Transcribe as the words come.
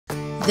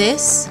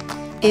This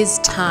is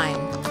time.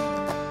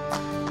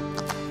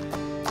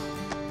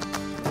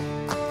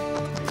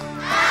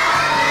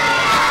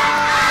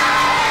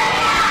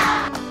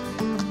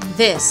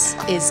 This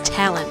is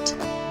talent.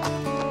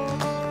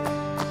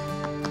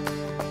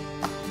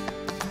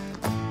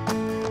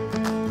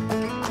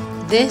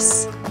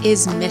 This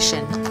is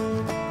mission.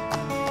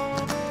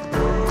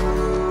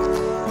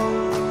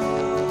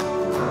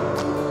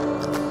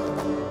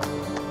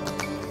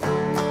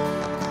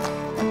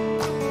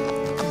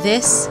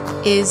 This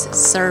is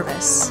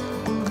service.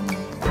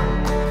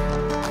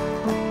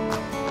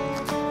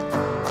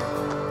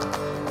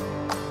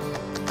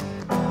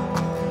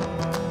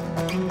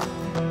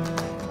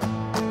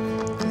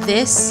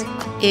 This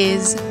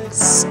is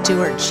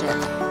stewardship.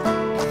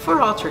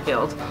 For Altar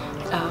Guild,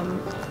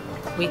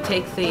 we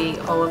take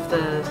all of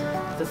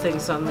the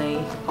things on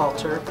the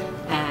altar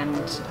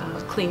and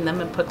clean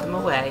them and put them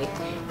away,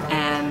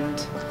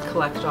 and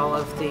collect all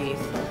of the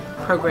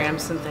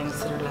programs and things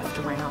that are left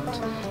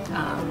around.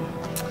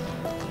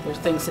 There's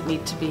things that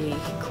need to be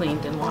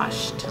cleaned and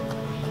washed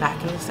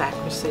back in the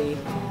sacristy,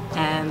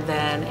 and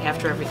then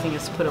after everything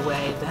is put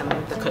away, then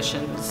the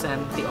cushions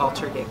and the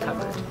altar get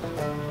covered.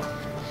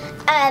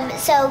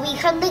 So we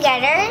come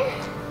together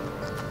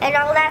and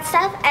all that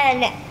stuff,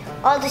 and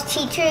all the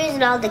teachers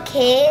and all the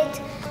kids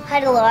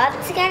huddle up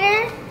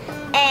together,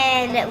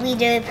 and we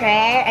do a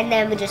prayer, and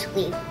then we just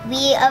leave.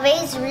 We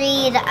always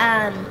read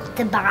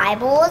the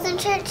Bibles in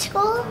church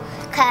school,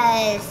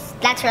 because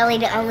that's really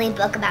the only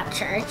book about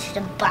church,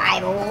 the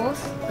Bibles,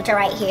 which are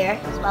right here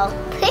as well.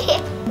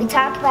 We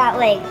talk about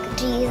like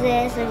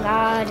Jesus and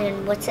God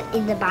and what's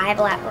in the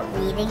Bible that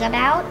we're reading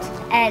about,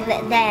 and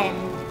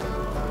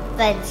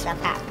then stuff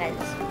happens.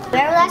 The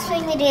very last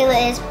thing we do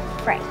is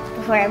pray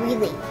before we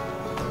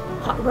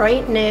leave.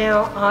 Right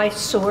now I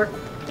sort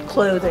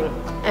clothing,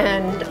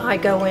 and I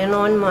go in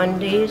on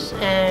Mondays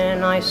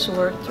and I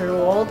sort through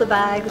all the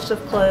bags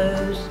of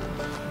clothes.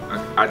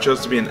 I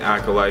chose to be an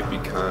acolyte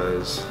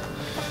because,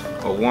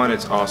 well, one,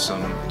 it's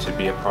awesome to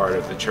be a part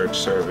of the church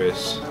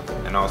service,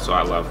 and also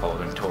I love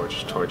holding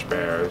torch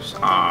bearers.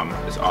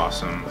 It's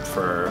awesome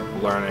for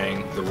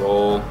learning the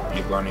role,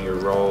 learning your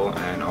role,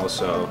 and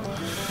also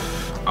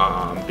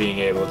being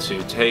able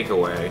to take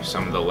away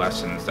some of the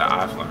lessons that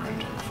I've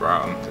learned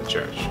from the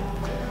church.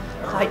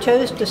 I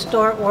chose to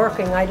start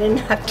working. I didn't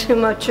have too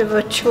much of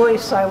a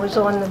choice. I was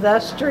on the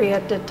vestry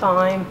at the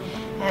time,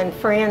 and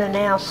Fran and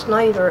Al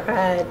Snyder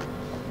had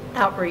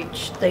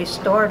outreach. They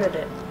started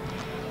it,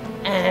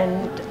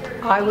 and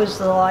I was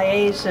the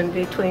liaison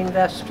between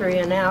vestry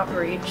and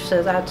outreach,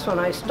 so that's when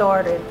I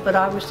started. But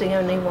I was the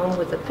only one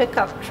with a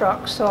pickup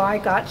truck, so I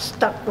got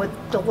stuck with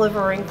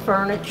delivering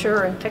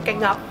furniture and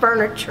picking up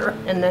furniture,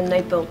 and then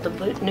they built the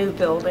new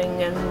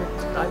building, and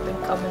I've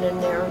been coming in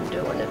there and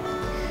doing it.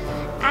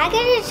 I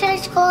go to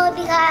church school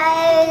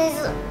because,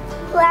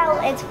 well,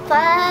 it's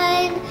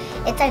fun,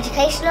 it's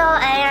educational,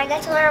 and I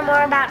get to learn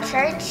more about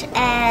church.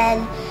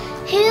 And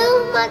who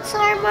wants to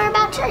learn more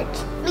about church?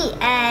 Me.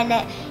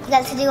 And you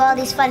get to do all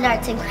these fun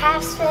arts and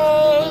crafts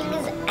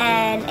things,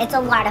 and it's a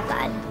lot of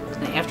fun.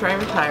 After I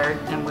retired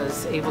and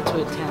was able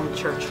to attend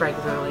church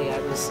regularly,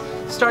 I was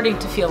starting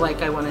to feel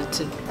like I wanted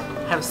to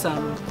have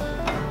some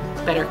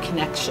better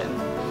connection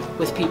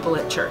with people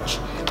at church.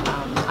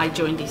 I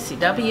joined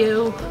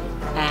ECW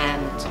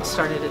and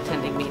started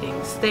attending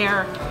meetings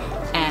there,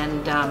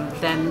 and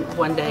then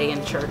one day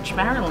in church,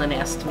 Marilyn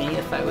asked me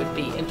if I would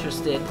be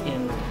interested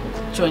in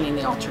joining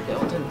the Altar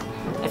Guild, and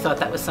I thought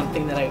that was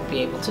something that I would be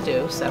able to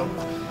do, so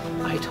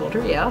I told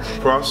her yeah.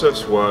 The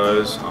process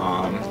was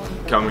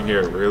coming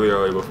here really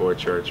early before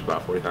church,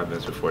 about 45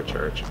 minutes before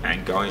church,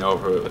 and going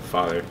over it with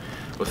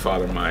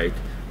Father Mike.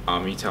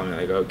 He told me,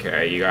 like,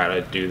 okay, you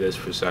gotta do this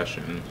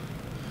procession,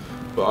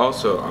 but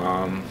also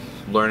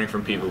learning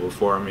from people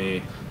before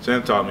me.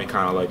 Sam taught me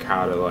kind of like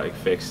how to like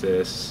fix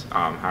this,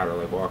 how to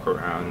like walk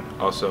around,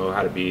 also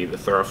how to be the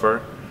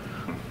thoroughfare.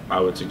 I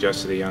would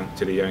suggest to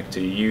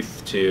the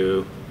youth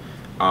to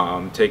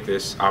take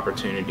this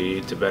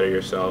opportunity to better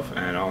yourself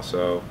and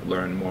also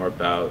learn more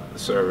about the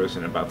service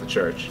and about the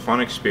church.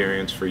 Fun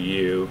experience for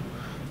you,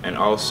 and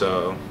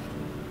also,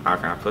 how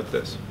can I put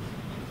this?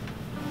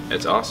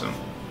 It's awesome.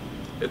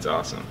 It's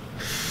awesome.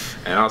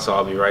 And also,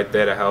 I'll be right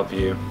there to help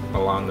you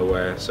along the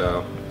way,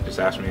 so just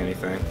ask me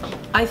anything.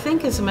 I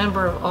think as a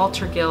member of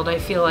Altar Guild, I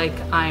feel like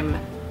I'm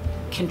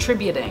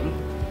contributing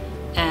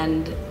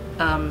and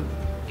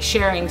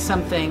sharing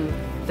something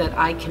that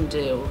I can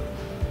do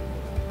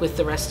with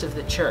the rest of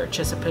the church,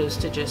 as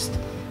opposed to just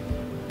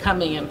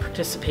coming and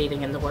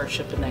participating in the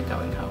worship and then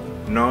going home.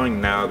 Knowing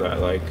now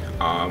that, like,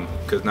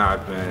 because now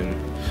I've been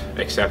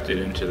accepted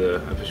into the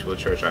Episcopal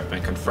Church, I've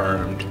been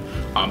confirmed,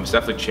 it's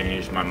definitely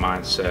changed my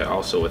mindset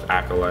also with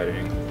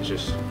acolyting. It's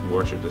just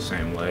worship the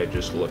same way,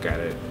 just look at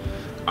it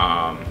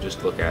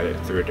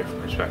through a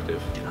different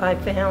perspective. I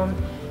found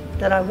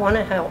that I want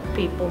to help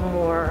people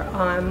more.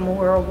 I'm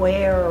more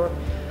aware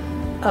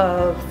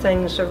of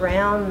things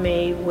around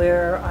me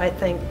where I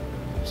think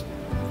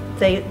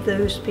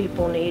those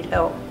people need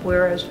help,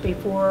 whereas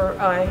before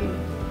I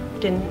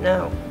didn't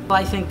know.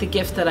 I think the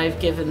gift that I've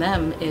given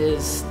them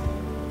is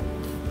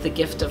the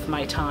gift of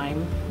my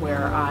time,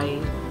 where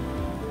I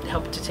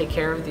help to take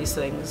care of these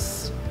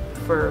things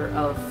for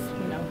a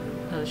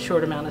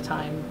short amount of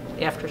time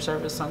after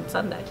service on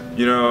Sunday.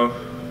 You know,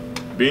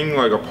 being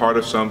like a part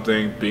of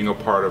something, being a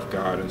part of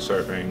God and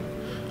serving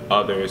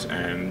others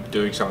and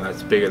doing something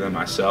that's bigger than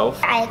myself.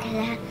 I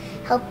can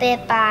help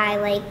it by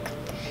like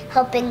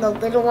helping the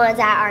little ones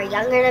that are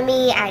younger than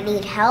me and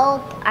need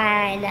help,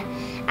 and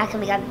I can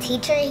become a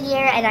teacher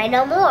here and I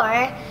know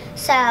more,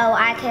 so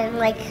I can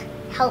like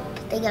help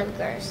the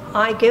youngers.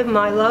 I give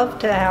my love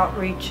to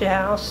Outreach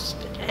House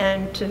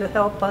and to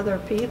help other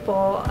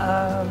people.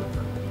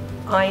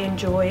 I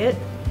enjoy it.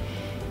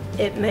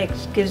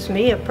 It gives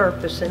me a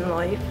purpose in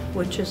life,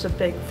 which is a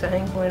big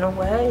thing in a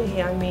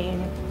way. I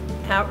mean,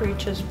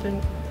 Outreach has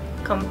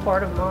become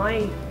part of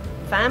my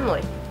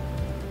family.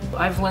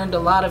 I've learned a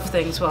lot of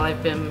things while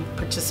I've been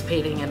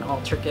participating in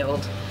Altar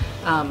Guild.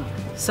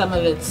 Some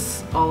of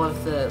it's all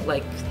of the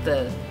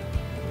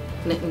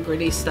nit and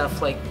gritty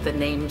stuff, like the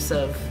names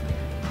of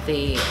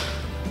the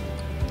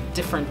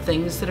different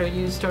things that are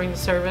used during the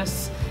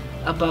service.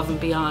 Above and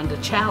beyond a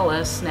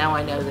chalice, now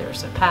I know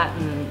there's a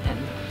paten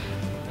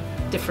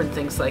and different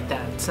things like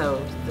that.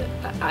 So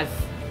I've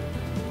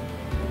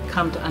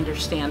come to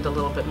understand a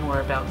little bit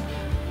more about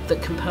the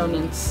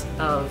components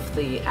of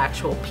the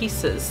actual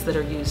pieces that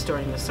are used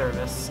during the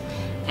service,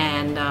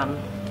 and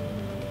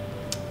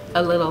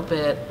a little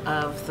bit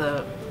of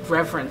the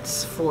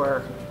reverence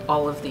for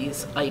all of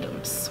these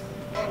items.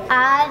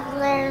 I've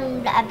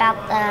learned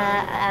about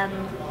the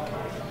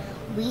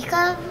week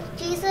of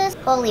Jesus,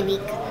 Holy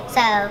Week.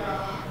 So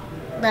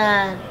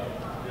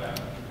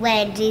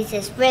when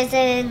Jesus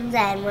risen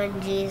and when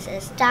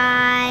Jesus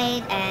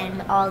died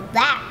and all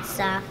that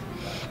stuff.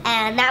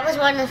 And that was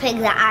one of the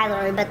things that I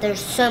learned, but there's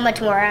so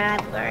much more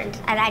I've learned,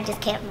 and I just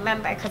can't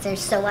remember because there's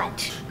so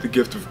much. The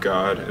gift of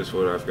God is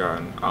what I've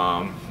gotten.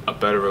 A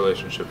better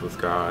relationship with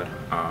God.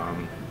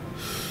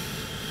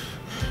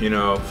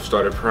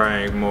 Started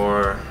praying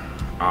more.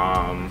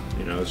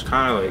 It's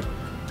kind of like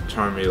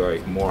turned me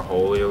like more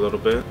holy a little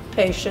bit.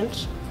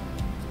 Patience,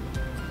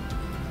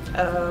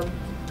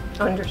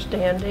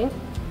 understanding,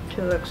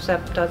 to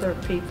accept other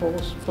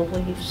people's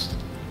beliefs.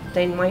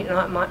 They might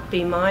not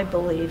be my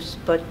beliefs,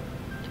 but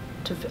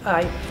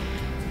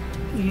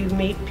you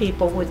meet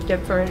people with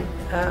different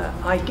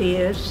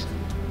ideas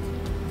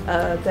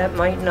that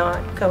might not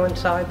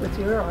coincide with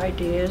your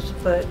ideas,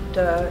 but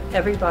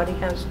everybody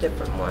has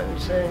different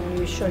ones, and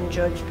you shouldn't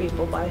judge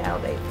people by how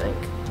they think.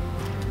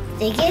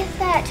 The gift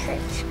that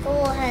church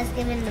school has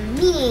given to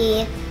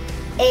me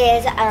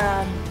is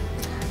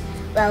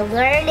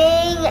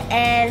learning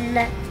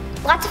and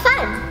lots of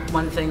fun.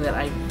 One thing that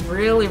I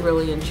really,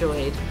 really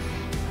enjoyed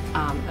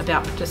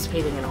about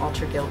participating in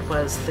Altar Guild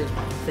was the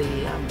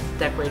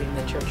decorating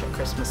the church at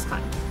Christmas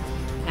time.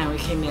 And we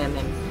came in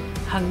and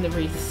hung the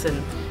wreaths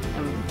and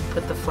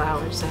put the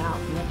flowers out,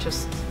 and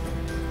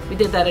we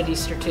did that at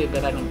Easter too,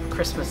 but I mean,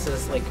 Christmas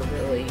is like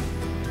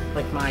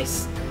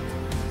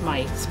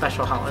my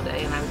special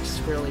holiday, and I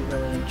just really,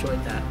 really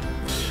enjoyed that.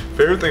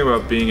 Favorite thing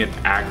about being an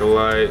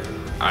acolyte,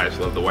 I just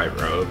love the white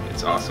robe.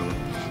 It's awesome.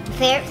 The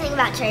favorite thing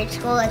about church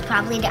school is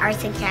probably the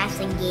arts and crafts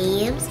and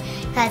games,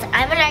 because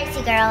I'm an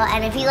artsy girl,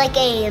 and if you like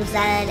games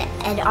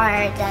and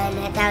art,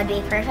 then that would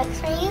be perfect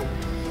for you.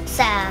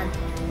 So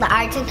the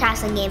arts and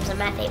crafts and games are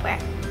my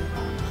favorite.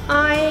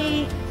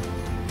 I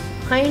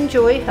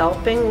enjoy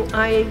helping.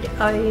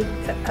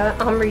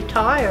 I'm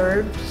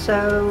retired,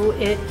 so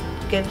it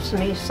gives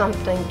me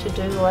something to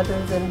do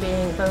other than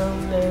being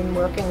home and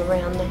working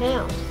around the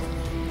house.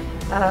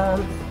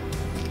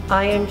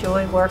 I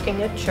enjoy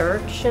working at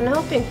church and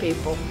helping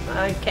people.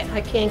 I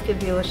can't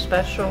give you a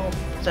special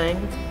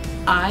thing.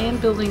 I am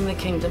building the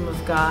kingdom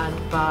of God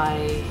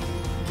by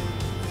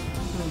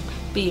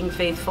being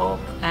faithful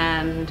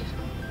and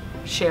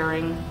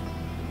sharing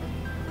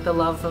the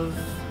love of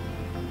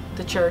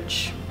the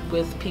church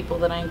with people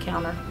that I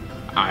encounter.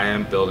 I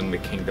am building the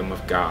kingdom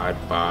of God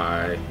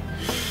by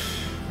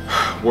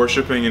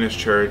worshiping in His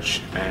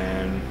church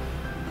and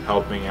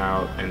helping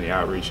out in the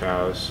outreach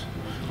house,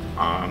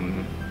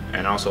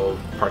 and also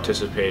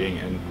participating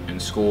in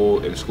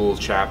school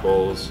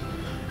chapels,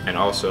 and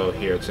also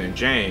here at St.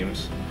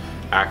 James,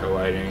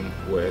 acolyting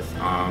with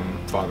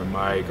Father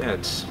Mike.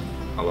 It's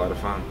a lot of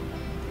fun.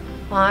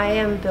 I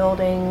am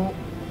building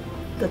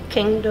the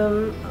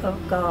kingdom of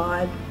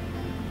God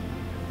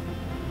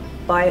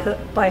by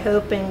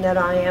hoping that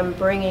I am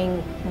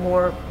bringing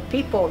more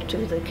people to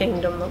the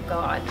kingdom of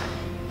God.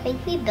 I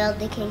think we build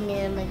the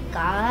kingdom of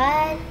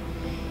God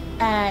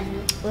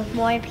with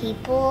more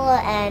people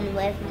and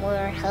with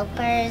more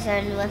helpers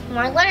and with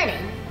more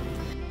learning.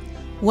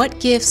 What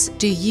gifts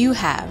do you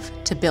have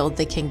to build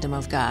the kingdom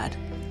of God?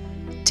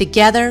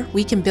 Together,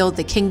 we can build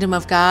the kingdom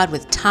of God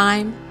with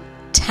time,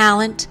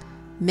 talent,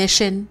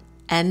 mission,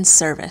 and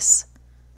service.